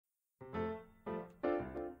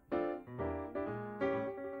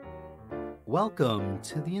Welcome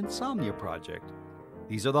to the Insomnia Project.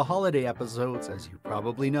 These are the holiday episodes. As you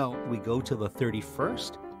probably know, we go to the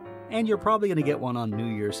 31st, and you're probably going to get one on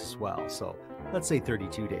New Year's as well. So let's say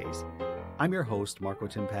 32 days. I'm your host, Marco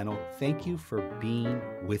Timpano. Thank you for being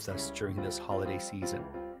with us during this holiday season.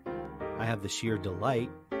 I have the sheer delight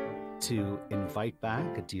to invite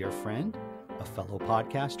back a dear friend, a fellow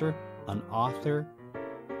podcaster, an author,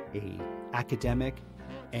 an academic,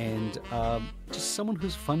 and just someone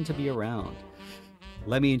who's fun to be around.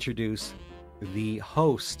 Let me introduce the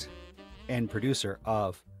host and producer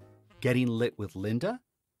of Getting Lit with Linda.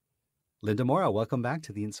 Linda Morra, welcome back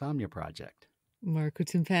to the Insomnia Project. Marco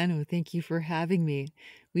Timpano, thank you for having me.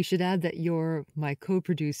 We should add that you're my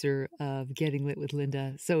co-producer of Getting Lit with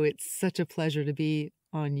Linda, so it's such a pleasure to be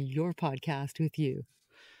on your podcast with you.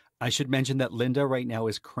 I should mention that Linda right now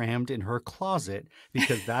is crammed in her closet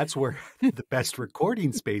because that's where the best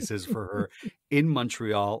recording space is for her in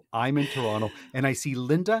Montreal. I'm in Toronto, and I see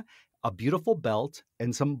Linda, a beautiful belt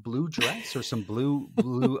and some blue dress or some blue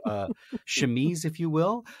chemise, if you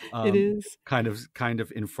will. It is kind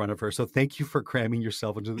of in front of her. So thank you for cramming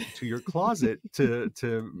yourself into your closet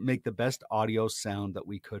to make the best audio sound that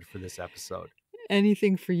we could for this episode.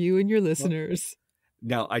 Anything for you and your listeners.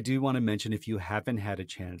 Now, I do want to mention, if you haven't had a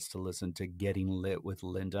chance to listen to Getting Lit with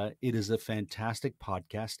Linda, it is a fantastic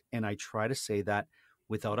podcast. And I try to say that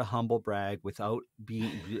without a humble brag, without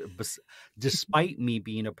being, despite me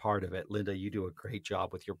being a part of it. Linda, you do a great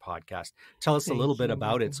job with your podcast. Tell us a little bit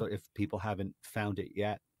about it, so if people haven't found it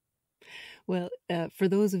yet. Well, for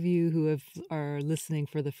those of you who are listening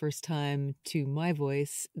for the first time to my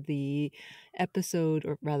voice, the episode,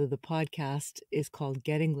 or rather the podcast, is called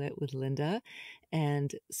Getting Lit with Linda.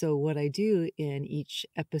 And so what I do in each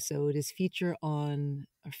episode is feature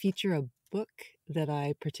a book that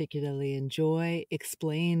I particularly enjoy,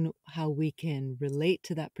 explain how we can relate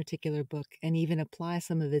to that particular book, and even apply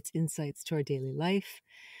some of its insights to our daily life.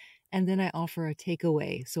 And then I offer a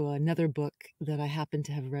takeaway. So another book that I happen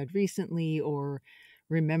to have read recently or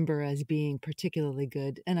remember as being particularly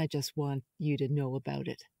good, and I just want you to know about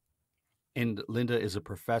it. And Linda is a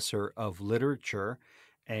professor of literature.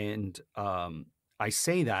 And I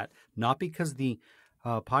say that not because the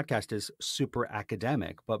podcast is super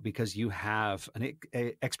academic, but because you have an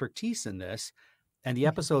expertise in this. And the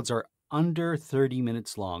episodes are under 30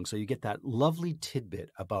 minutes long. So you get that lovely tidbit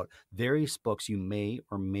about various books you may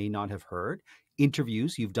or may not have heard,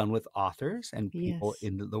 interviews you've done with authors and people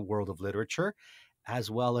in the world of literature,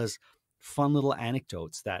 as well as fun little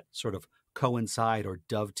anecdotes that sort of coincide or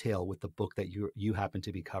dovetail with the book that you happen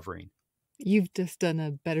to be covering. You've just done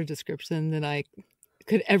a better description than I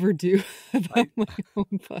could ever do about my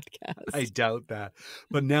own podcast. I doubt that.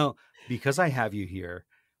 But now, because I have you here,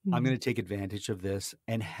 I'm going to take advantage of this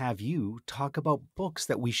and have you talk about books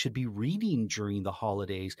that we should be reading during the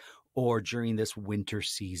holidays or during this winter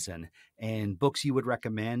season, and books you would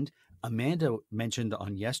recommend. Amanda mentioned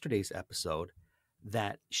on yesterday's episode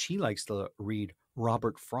that she likes to read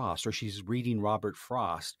Robert Frost, or she's reading Robert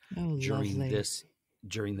Frost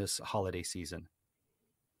during this holiday season.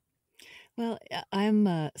 Well, I'm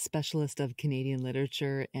a specialist of Canadian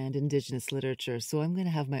literature and Indigenous literature, so I'm going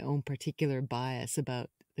to have my own particular bias about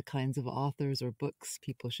the kinds of authors or books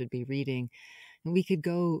people should be reading. And we could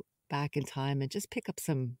go back in time and just pick up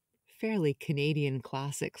some fairly Canadian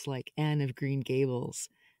classics like Anne of Green Gables,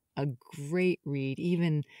 a great read.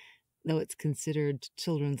 Even though it's considered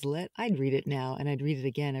children's lit, I'd read it now and I'd read it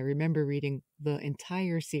again. I remember reading the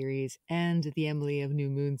entire series and the Emily of New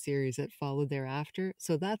Moon series that followed thereafter.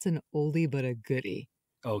 So that's an oldie but a goodie.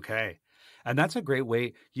 Okay. And that's a great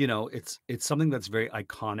way, it's something that's very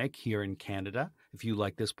iconic here in Canada. If you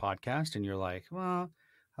like this podcast and you're like, well,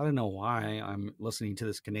 I don't know why I'm listening to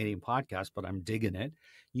this Canadian podcast, but I'm digging it.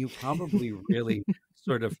 You probably really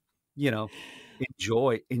sort of,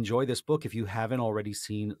 enjoy this book if you haven't already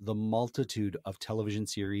seen the multitude of television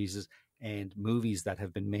series and movies that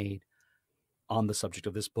have been made on the subject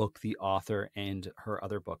of this book, the author, and her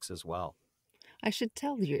other books as well. I should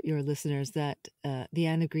tell your listeners that the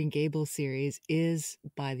Anne of Green Gables series is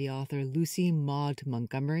by the author Lucy Maud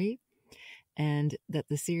Montgomery, and that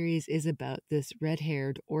the series is about this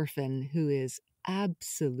red-haired orphan who is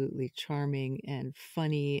absolutely charming and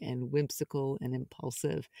funny and whimsical and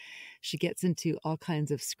impulsive. She gets into all kinds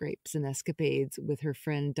of scrapes and escapades with her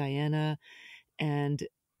friend Diana, and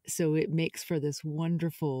so it makes for this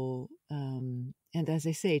wonderful and, as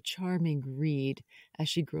I say, charming read as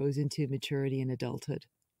she grows into maturity and adulthood.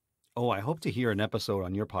 Oh, I hope to hear an episode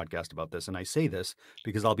on your podcast about this. And I say this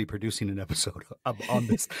because I'll be producing an episode on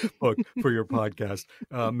this book for your podcast,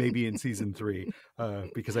 maybe in season 3,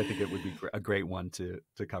 because I think it would be a great one to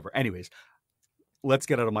cover. Anyways, let's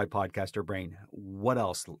get out of my podcaster brain. What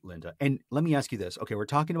else, Linda? And let me ask you this. Okay, we're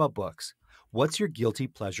talking about books. What's your guilty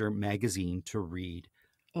pleasure magazine to read,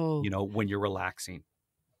 Oh, when you're relaxing?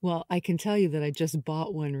 well, I can tell you that I just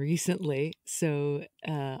bought one recently. So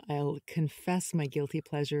I'll confess my guilty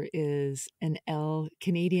pleasure is an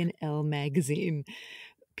Canadian Elle magazine.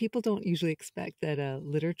 People don't usually expect that a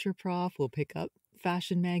literature prof will pick up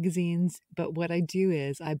fashion magazines, but what I do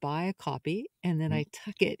is I buy a copy and then Mhm. I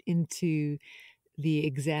tuck it into the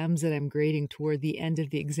exams that I'm grading toward the end of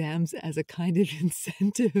the exams as a kind of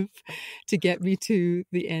incentive to get me to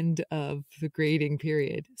the end of the grading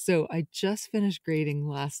period. So I just finished grading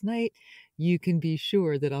last night. You can be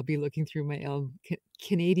sure that I'll be looking through my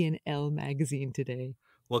Canadian Elle magazine today.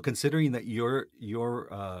 Well, considering that you're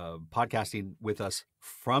podcasting with us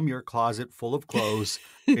from your closet full of clothes,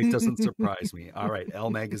 it doesn't surprise me. All right,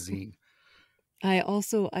 Elle magazine.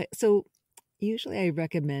 So usually I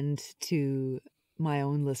recommend to my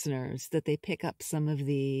own listeners that they pick up some of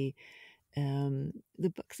the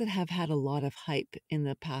books that have had a lot of hype in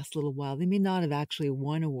the past little while. They may not have actually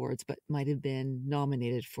won awards, but might have been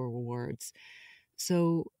nominated for awards.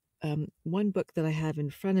 So one book that I have in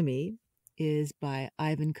front of me is by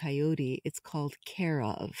Ivan Coyote. It's called Care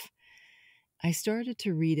of. I started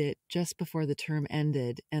to read it just before the term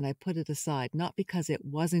ended, and I put it aside, not because it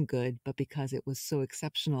wasn't good, but because it was so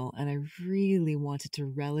exceptional, and I really wanted to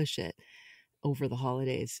relish it over the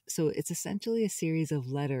holidays. So it's essentially a series of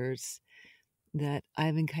letters that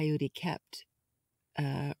Ivan Coyote kept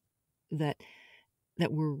uh, that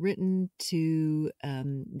that were written to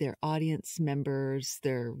their audience members,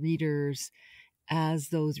 their readers, as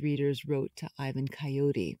those readers wrote to Ivan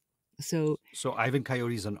Coyote. So So Ivan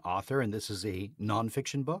Coyote's an author, and this is a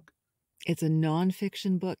nonfiction book. it's a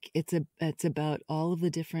nonfiction book. It's about all of the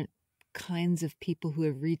different kinds of people who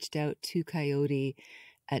have reached out to Coyote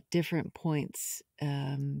at different points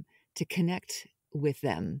to connect with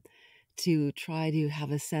them, to try to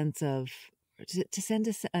have a sense of, to send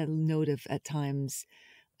a note of at times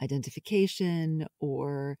identification,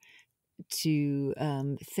 or to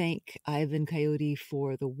thank Ivan Coyote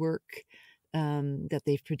for the work that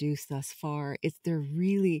they've produced thus far. They're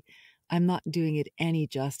really, I'm not doing it any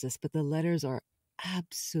justice, but the letters are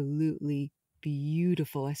absolutely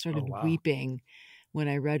beautiful. I Oh, started wow. weeping when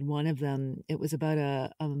I read one of them. It was about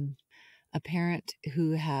a parent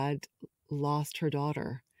who had lost her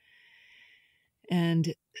daughter.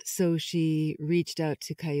 And so she reached out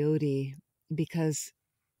to Coyote because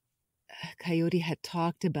Coyote had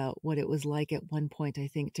talked about what it was like at one point, I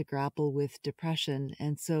think, to grapple with depression.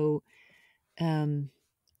 And so, um,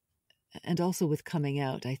 and also with coming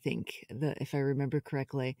out, I think, if I remember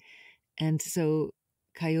correctly. And so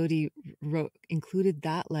Coyote included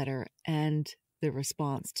that letter and the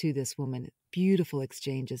response to this woman. Beautiful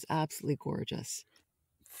exchanges, absolutely gorgeous.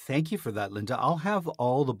 Thank you for that, Linda. I'll have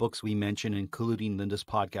all the books we mentioned, including Linda's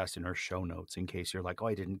podcast, in our show notes in case you're like, oh,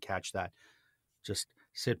 I didn't catch that. Just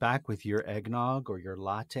sit back with your eggnog or your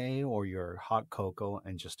latte or your hot cocoa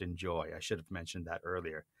and just enjoy. I should have mentioned that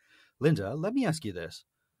earlier. Linda, let me ask you this.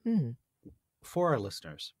 Hmm. For our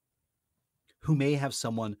listeners who may have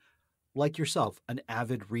someone like yourself, an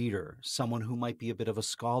avid reader, someone who might be a bit of a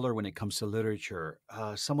scholar when it comes to literature,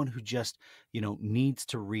 someone who just, needs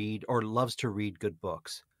to read or loves to read good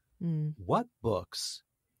books. Hmm. What books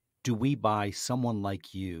do we buy someone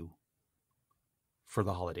like you for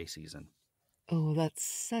the holiday season? Oh, that's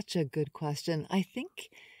such a good question. I think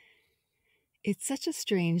it's such a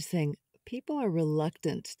strange thing. People are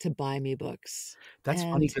reluctant to buy me books. That's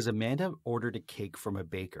funny And because Amanda ordered a cake from a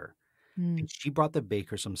baker. hmm, And she brought the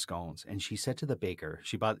baker some scones, and she said to the baker,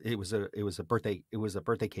 she bought it was a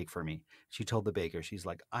birthday cake for me. She told the baker, she's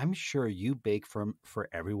like, I'm sure you bake for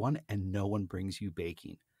everyone and no one brings you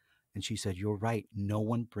baking. And she said, you're right, no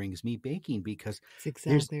one brings me baking because it's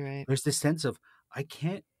there's exactly right. there's this sense of I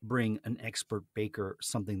can't bring an expert baker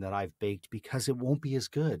something that I've baked because it won't be as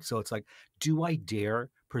good. So it's like, do I dare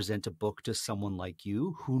present a book to someone like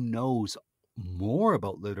you who knows more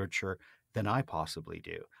about literature than I possibly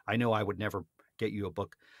do? I know I would never get you a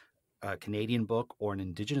book, a Canadian book or an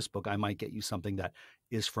Indigenous book. I might get you something that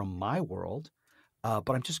is from my world. But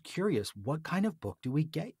I'm just curious, what kind of book do we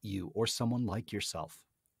get you or someone like yourself?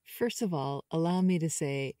 First of all, allow me to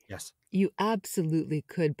say Yes. you absolutely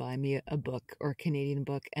could buy me a book or a Canadian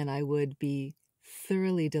book, and I would be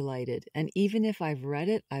thoroughly delighted. And even if I've read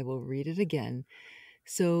it, I will read it again.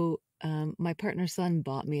 So, my partner's son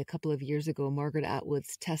bought me a couple of years ago Margaret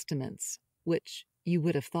Atwood's Testaments, which you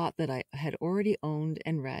would have thought that I had already owned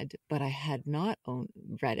and read, but I had not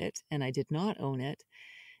read it, and I did not own it.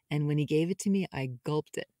 And when he gave it to me, I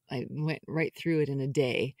gulped it. I went right through it in a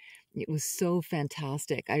day. It was so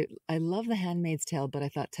fantastic. I love The Handmaid's Tale, but I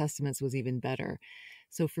thought Testaments was even better.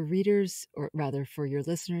 So for readers, or rather for your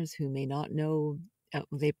listeners who may not know,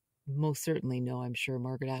 they most certainly know, I'm sure,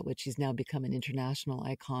 Margaret Atwood. She's now become an international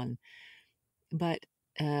icon. But,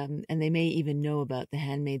 and they may even know about The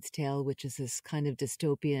Handmaid's Tale, which is this kind of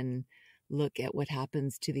dystopian look at what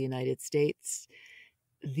happens to the United States.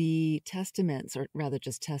 The Testaments, or rather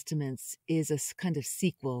just Testaments, is a kind of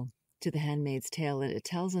sequel to The Handmaid's Tale, and it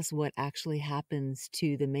tells us what actually happens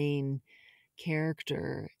to the main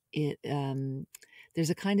character. There's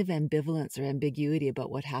a kind of ambivalence or ambiguity about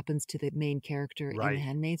what happens to the main character in The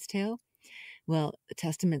Handmaid's Tale. Well,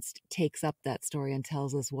 Testaments takes up that story and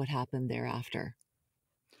tells us what happened thereafter.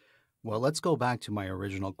 Well, let's go back to my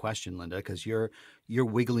original question, Linda, because you're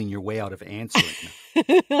wiggling your way out of answering.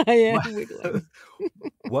 I am wiggling.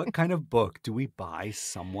 What kind of book do we buy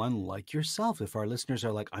someone like yourself? If our listeners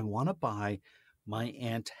are like, I want to buy my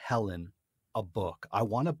Aunt Helen a book. I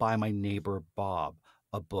want to buy my neighbor Bob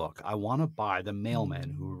a book. I want to buy the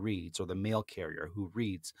mailman who reads, or the mail carrier who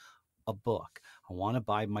reads a book. I want to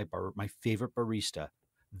buy my favorite barista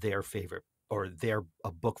their favorite, or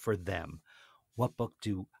a book for them.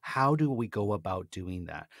 How do we go about doing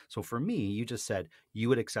that? So for me, you just said you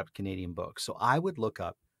would accept Canadian books. So I would look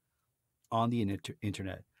up on the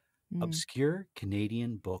internet obscure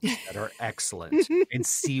Canadian books that are excellent and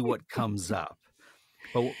see what comes up.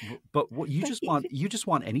 But what you just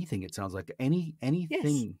want anything, it sounds like. Anything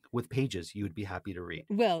Yes. with pages you would be happy to read.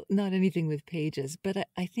 Well, not anything with pages, but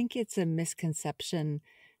I think it's a misconception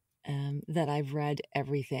that I've read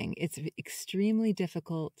everything. It's extremely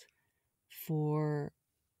difficult for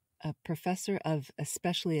a professor of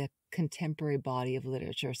especially a contemporary body of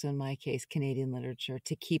literature, so in my case, Canadian literature,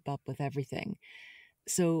 to keep up with everything.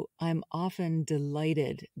 So I'm often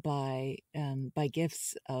delighted by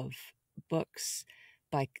gifts of books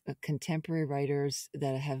by contemporary writers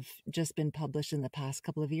that have just been published in the past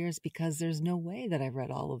couple of years, because there's no way that I've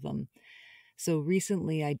read all of them. So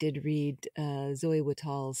recently I did read Zoe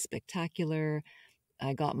Whittall's Spectacular.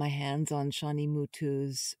 I got my hands on Shani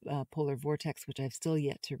Mootoo's Polar Vortex, which I've still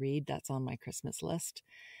yet to read. That's on my Christmas list.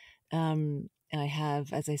 I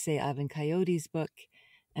have, as I say, Ivan Coyote's book,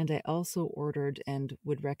 and I also ordered and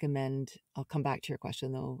would recommend, I'll come back to your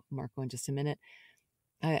question though, Marco, in just a minute.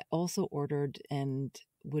 I also ordered and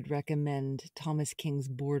would recommend Thomas King's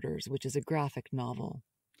Borders, which is a graphic novel.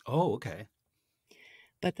 Oh, okay.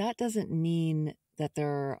 But that doesn't mean that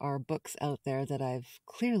there are books out there that I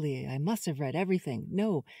must have read everything.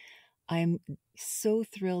 No, I'm so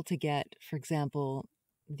thrilled to get, for example,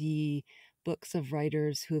 the books of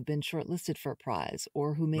writers who have been shortlisted for a prize,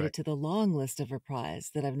 or who made it to the long list of a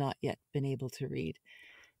prize that I've not yet been able to read.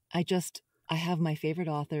 I have my favorite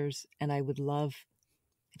authors, and I would love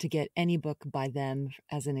to get any book by them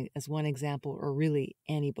as one example, or really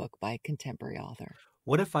any book by a contemporary author.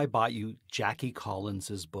 What if I bought you Jackie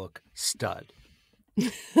Collins's book, Stud?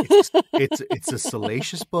 It's a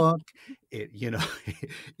salacious book. It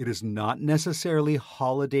is not necessarily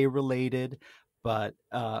holiday related, but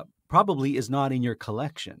probably is not in your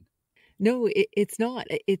collection. No, it's not.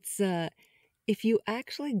 It's if you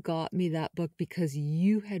actually got me that book because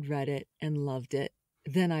you had read it and loved it,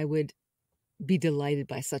 then I would be delighted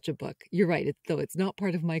by such a book. You're right. Though it's not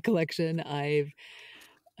part of my collection,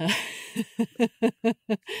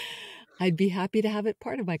 I'd be happy to have it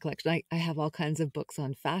part of my collection. I have all kinds of books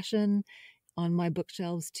on fashion on my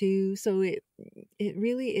bookshelves too. So it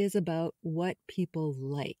really is about what people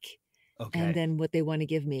like, and then what they want to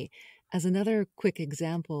give me. As another quick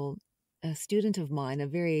example, a student of mine, a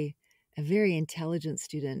very intelligent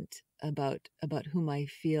student about whom I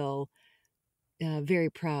feel very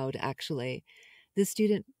proud, actually. This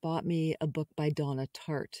student bought me a book by Donna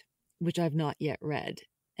Tartt, which I've not yet read.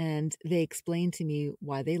 And they explained to me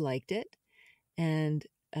why they liked it, and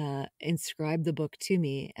inscribed the book to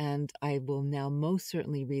me. And I will now most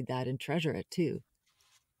certainly read that and treasure it too.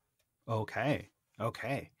 Okay.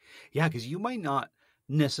 Yeah, because you might not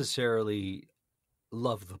necessarily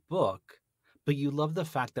love the book, but you love the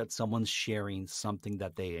fact that someone's sharing something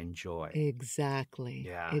that they enjoy. Exactly.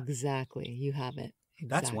 Yeah. Exactly. You have it. Exactly.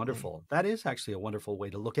 That's wonderful. That is actually a wonderful way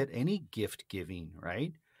to look at any gift giving,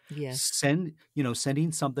 right? Yes.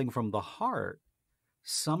 Sending something from the heart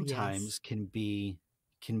sometimes can be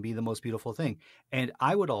the most beautiful thing. And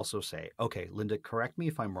I would also say, okay, Linda, correct me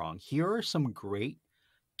if I'm wrong. Here are some great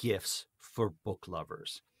gifts for book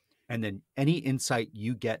lovers. And then any insight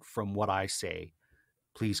you get from what I say,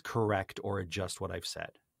 please correct or adjust what I've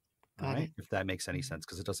said. All right. If that makes any sense,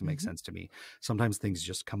 because it doesn't make sense to me. Sometimes things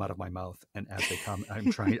just come out of my mouth, and as they come,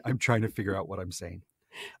 I'm trying to figure out what I'm saying.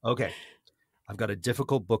 Okay. I've got a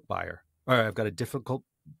difficult book buyer, or I've got a difficult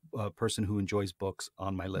person who enjoys books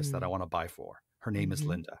on my list that I want to buy for. Her name is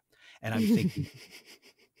Linda. And I'm thinking,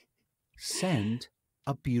 send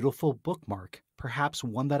a beautiful bookmark, perhaps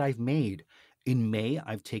one that I've made. In May,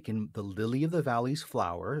 I've taken the Lily of the Valley's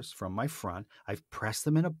flowers from my front, I've pressed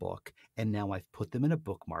them in a book, and now I've put them in a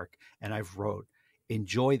bookmark, and I've wrote,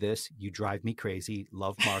 enjoy this, you drive me crazy,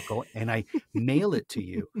 love Marco, and I mail it to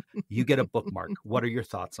you. You get a bookmark. What are your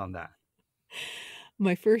thoughts on that?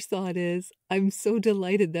 My first thought is, I'm so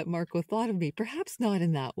delighted that Marco thought of me. Perhaps not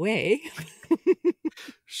in that way.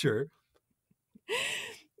 Sure.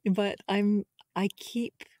 But I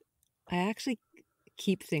actually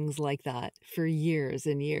keep things like that for years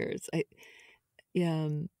and years.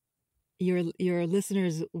 Your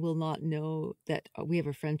listeners will not know that we have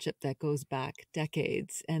a friendship that goes back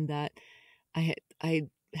decades, and that I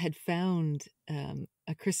had found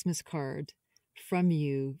a Christmas card from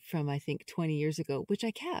you from, I think, 20 years ago, which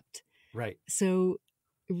I kept. Right. So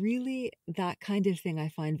really, that kind of thing I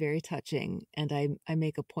find very touching, and I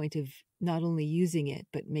make a point of not only using it,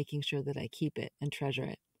 but making sure that I keep it and treasure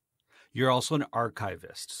it. You're also an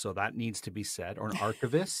archivist, so that needs to be said, or an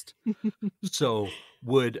archivist. So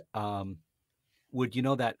would you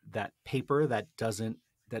know that paper that doesn't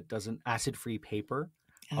acid-free paper,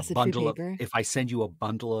 Acid-free paper? If I send you a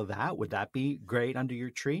bundle of that, would that be great under your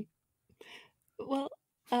tree? Well,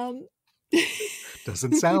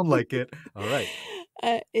 doesn't sound like it. All right.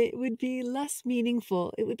 It would be less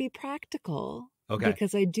meaningful. It would be practical. Okay.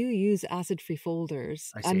 Because I do use acid-free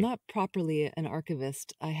folders. I see. I'm not properly an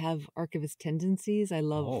archivist. I have archivist tendencies. I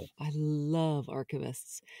love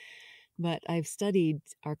archivists. But I've studied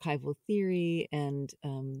archival theory and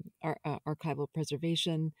archival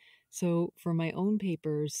preservation. So for my own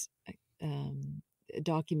papers,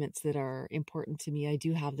 documents that are important to me, I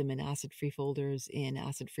do have them in acid-free folders in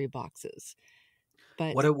acid-free boxes.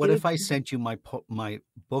 But what if I sent you my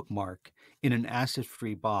bookmark in an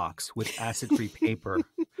acid-free box with acid-free paper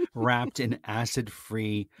wrapped in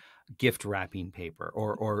acid-free gift wrapping paper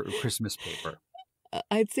or Christmas paper?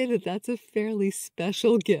 I'd say that that's a fairly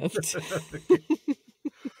special gift.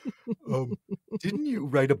 Didn't you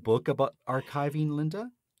write a book about archiving, Linda?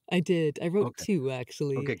 I did. I wrote 2,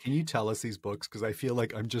 actually. Okay, can you tell us these books? Because I feel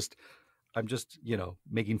like I'm just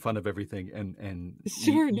making fun of everything, and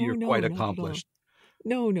sure, you're quite accomplished.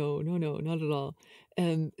 No, not at all.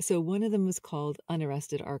 So one of them was called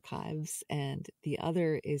Unarrested Archives, and the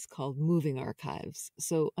other is called Moving Archives.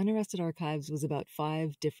 So Unarrested Archives was about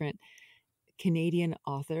 5 different Canadian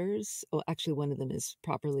authors. Oh, actually, one of them is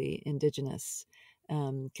properly Indigenous,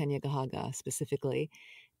 Kanyen'kehá:ka specifically,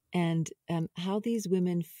 and how these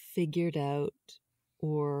women figured out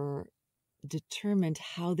or determined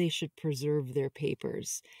how they should preserve their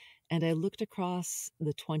papers. And I looked across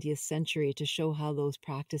the 20th century to show how those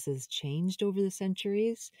practices changed over the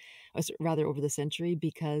centuries, or rather over the century,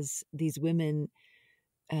 because these women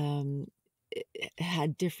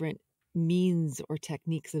had different means or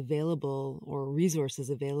techniques available or resources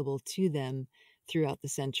available to them throughout the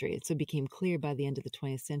century. And so it became clear by the end of the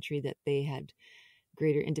 20th century that they had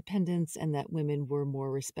greater independence and that women were more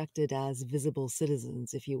respected as visible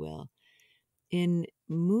citizens, if you will. In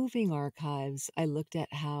Moving Archives, I looked at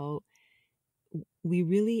how we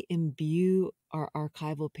really imbue our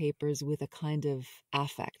archival papers with a kind of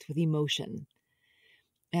affect, with emotion.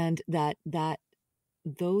 And that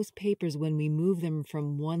those papers, when we move them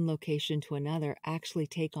from one location to another, actually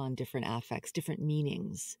take on different affects, different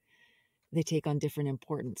meanings. They take on different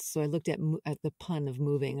importance. So I looked at the pun of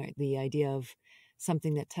moving, right? The idea of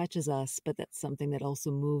something that touches us, but that's something that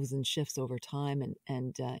also moves and shifts over time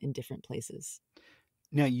and in different places.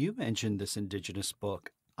 Now, you mentioned this Indigenous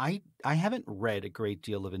book. I haven't read a great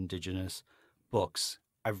deal of Indigenous books.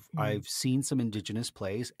 I've seen some Indigenous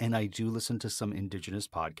plays, and I do listen to some Indigenous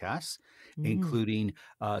podcasts, including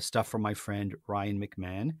stuff from my friend Ryan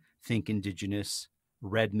McMahon, Think Indigenous,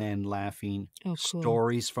 Red Man Laughing, cool.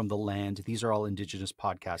 Stories from the Land. These are all Indigenous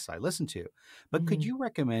podcasts I listen to. But could you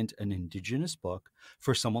recommend an Indigenous book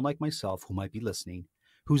for someone like myself who might be listening,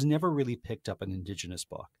 who's never really picked up an Indigenous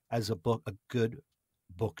book, as a good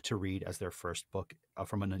book to read as their first book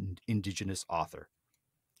from an Indigenous author?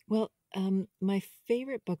 Well, my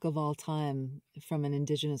favorite book of all time from an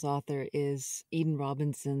Indigenous author is Eden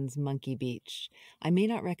Robinson's Monkey Beach. I may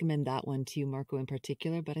not recommend that one to you, Marco, in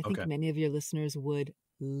particular, but I think many of your listeners would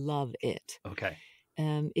love it. Okay.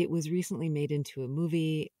 It was recently made into a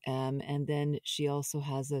movie, and then she also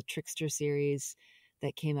has a Trickster series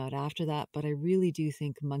that came out after that. But I really do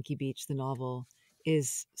think Monkey Beach, the novel,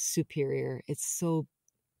 is superior. It's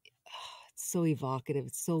so evocative.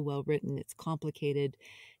 It's so well written. It's complicated.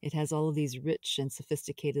 It has all of these rich and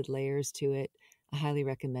sophisticated layers to it. I highly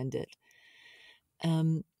recommend it.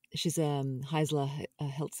 She's a Heisla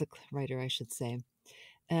Hiltzik writer, I should say.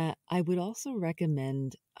 I would also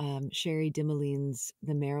recommend Cherie DimalineThe's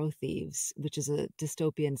The Marrow Thieves, which is a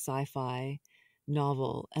dystopian sci-fi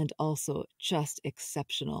novel and also just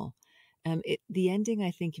exceptional. The ending,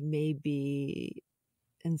 I think, may be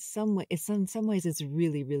in some ways it's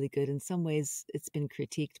really, really good. In some ways, it's been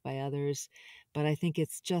critiqued by others, but I think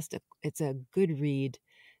it's a good read,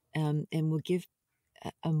 and will give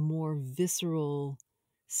a more visceral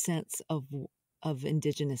sense of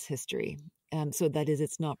Indigenous history. So that is,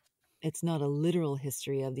 it's not a literal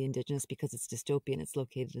history of the Indigenous because it's dystopian. It's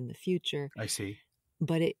located in the future. I see.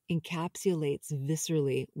 But it encapsulates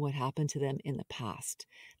viscerally what happened to them in the past.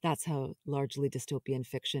 That's how largely dystopian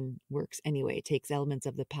fiction works anyway. It takes elements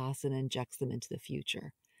of the past and injects them into the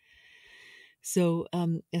future. So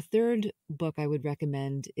a third book I would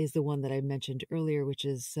recommend is the one that I mentioned earlier, which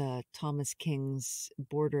is Thomas King's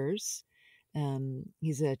Borders.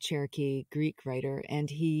 He's a Cherokee Greek writer,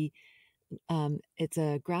 and it's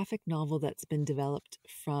a graphic novel that's been developed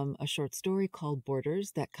from a short story called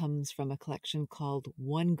Borders that comes from a collection called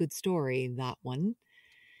One Good Story, That One.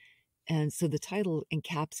 And so the title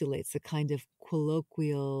encapsulates the kind of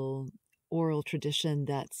colloquial oral tradition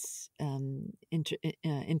that's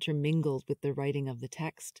intermingled with the writing of the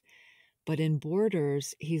text. But in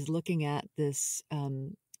Borders, he's looking at this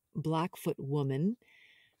Blackfoot woman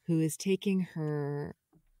who is taking her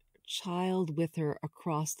child with her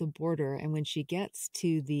across the border, and when she gets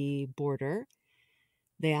to the border,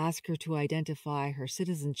 they ask her to identify her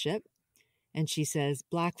citizenship, and she says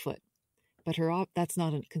Blackfoot, but that's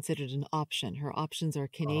not considered an option. Her options are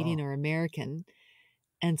Canadian or American,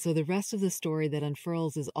 and so the rest of the story that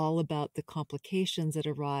unfurls is all about the complications that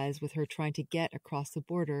arise with her trying to get across the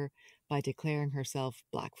border by declaring herself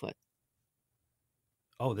Blackfoot.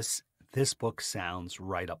 Oh, this book sounds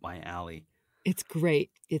right up my alley. It's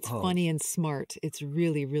great. It's funny and smart. It's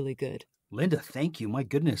really, really good. Linda, thank you. My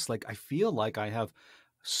goodness. Like, I feel like I have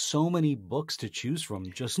so many books to choose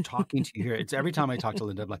from just talking to you here. It's every time I talk to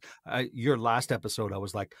Linda, I'm like, your last episode, I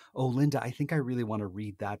was like, oh, Linda, I think I really want to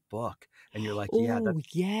read that book. And you're like, yeah. Oh,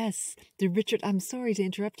 yes. I'm sorry to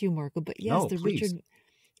interrupt you, Marco, but yes, No, please.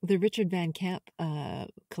 The Richard Van Camp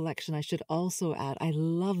collection, I should also add. I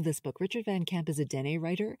love this book. Richard Van Camp is a Dene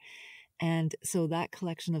writer. And so that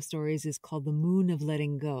collection of stories is called The Moon of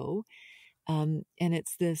Letting Go. And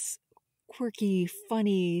it's this quirky,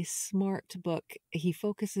 funny, smart book. He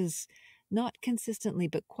focuses not consistently,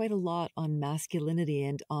 but quite a lot on masculinity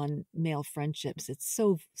and on male friendships. It's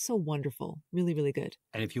so wonderful. Really, really good.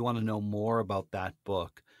 And if you want to know more about that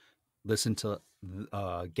book, listen to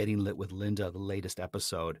Getting Lit with Linda, the latest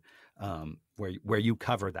episode, where you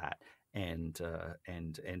cover that. And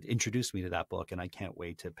introduced me to that book, and I can't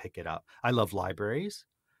wait to pick it up. I love libraries.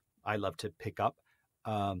 I love to pick up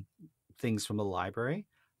things from the library.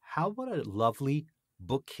 How about a lovely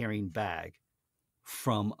book carrying bag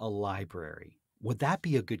from a library? Would that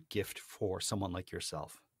be a good gift for someone like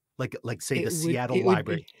yourself? Like say the Seattle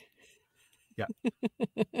Library. Yeah.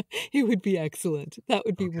 It would be excellent. That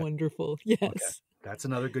would be wonderful. Yes. Okay. That's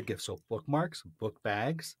another good gift. So bookmarks, book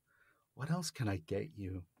bags. What else can I get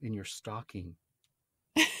you in your stocking?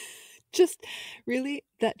 Just really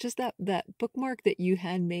that bookmark that you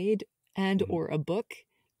handmade and or a book.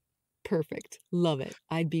 Perfect. Love it.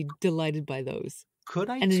 I'd be delighted by those. Could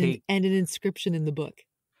I take an inscription in the book?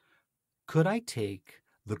 Could I take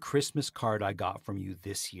the Christmas card I got from you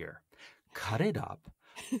this year, cut it up,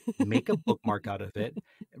 make a bookmark out of it,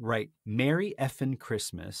 write Merry Effin'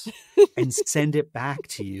 Christmas, and send it back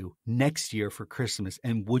to you next year for Christmas?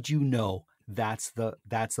 And would you know that's the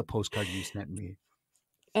postcard you sent me?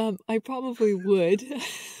 I probably would.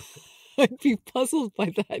 I'd be puzzled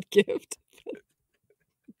by that gift.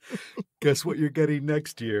 Guess what you're getting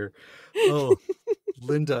next year? Oh,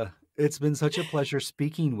 Linda, it's been such a pleasure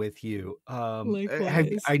speaking with you.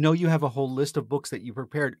 I know you have a whole list of books that you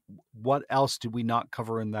prepared. What else did we not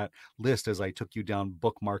cover in that list as I took you down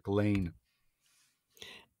bookmark lane?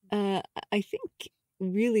 I think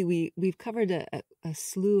really we've covered a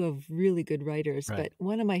slew of really good writers, right. But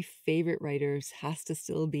one of my favorite writers has to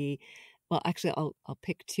still be, well, actually I'll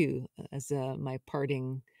pick two as my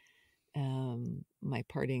parting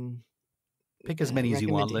pick as many as you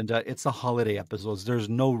want, Linda. It's the holiday episodes. There's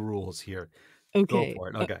no rules here. Okay. Go for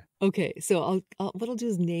it. Okay. So what I'll do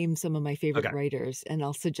is name some of my favorite writers, and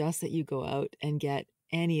I'll suggest that you go out and get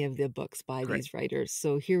any of the books by these writers.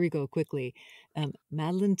 So here we go quickly.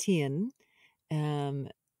 Madeline Tien,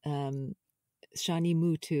 Shani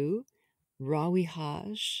Mootoo, Rawi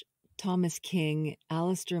Haj, Thomas King,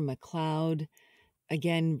 Alistair MacLeod,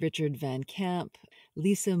 again, Richard Van Camp,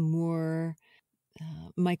 Lisa Moore,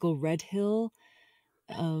 Michael Redhill,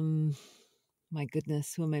 my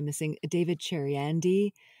goodness, who am I missing? David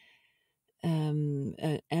Cheriandy, M.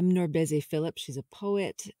 Norbeze Phillips, she's a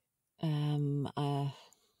poet.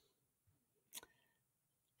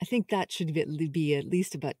 I think that should be at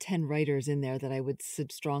least about 10 writers in there that I would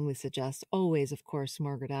strongly suggest. Always, of course,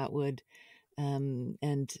 Margaret Atwood. I'm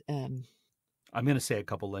going to say a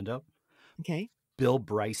couple, Linda. Okay. Bill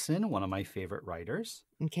Bryson, one of my favorite writers.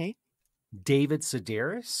 Okay. David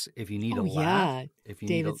Sedaris, if you need a laugh.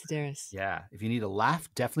 David Sedaris. Yeah. If you need a laugh,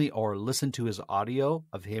 definitely, or listen to his audio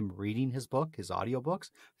of him reading his book, his audiobooks.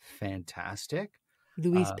 Fantastic.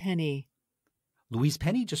 Louise Penny. Louise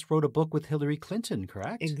Penny just wrote a book with Hillary Clinton,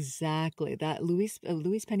 correct? Exactly. That Louise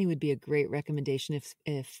Penny would be a great recommendation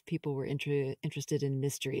if people were interested in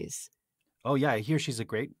mysteries. Oh yeah, I hear she's a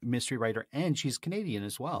great mystery writer, and she's Canadian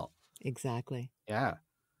as well. Exactly. Yeah.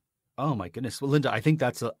 Oh my goodness. Well, Linda, I think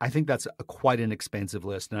that's quite an expensive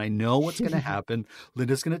list, and I know what's going to happen.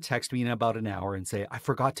 Linda's going to text me in about an hour and say, "I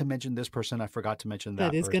forgot to mention this person. I forgot to mention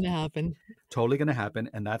that." That is going to happen. Totally going to happen,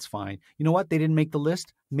 and that's fine. You know what? They didn't make the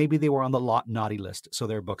list. Maybe they were on the naughty list, so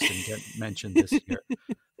their books didn't get mentioned this year.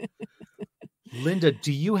 Linda,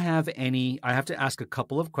 do you have any? I have to ask a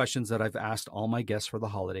couple of questions that I've asked all my guests for the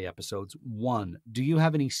holiday episodes. One, do you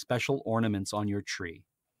have any special ornaments on your tree?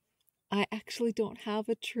 I actually don't have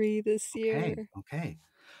a tree this year. Okay.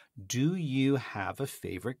 Do you have a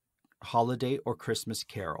favorite holiday or Christmas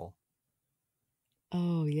carol?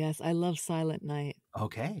 Oh, yes. I love Silent Night.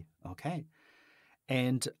 Okay.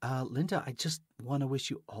 And Linda, I just want to wish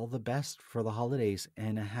you all the best for the holidays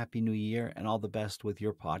and a happy new year and all the best with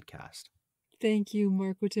your podcast. Thank you,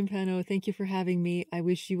 Marco Timpano. Thank you for having me. I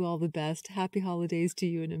wish you all the best. Happy holidays to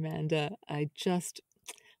you and Amanda.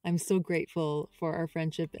 I'm so grateful for our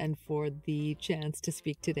friendship and for the chance to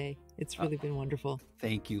speak today. It's really been wonderful.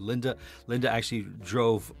 Thank you, Linda. Linda actually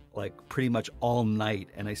drove like pretty much all night.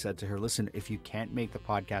 And I said to her, listen, if you can't make the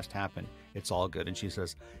podcast happen, it's all good. And she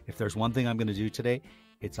says, if there's one thing I'm going to do today,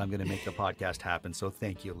 I'm going to make the podcast happen. So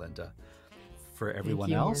thank you, Linda. For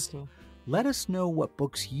everyone else, Marco. Let us know what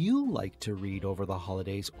books you like to read over the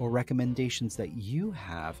holidays or recommendations that you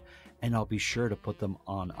have. And I'll be sure to put them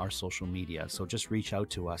on our social media. So just reach out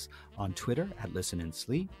to us on Twitter at Listen and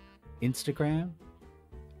Sleep, Instagram,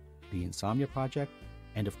 The Insomnia Project,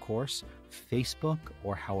 and of course, Facebook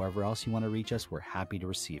or however else you want to reach us. We're happy to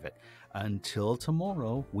receive it. Until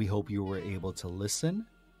tomorrow, we hope you were able to listen,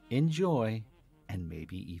 enjoy, and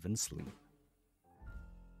maybe even sleep.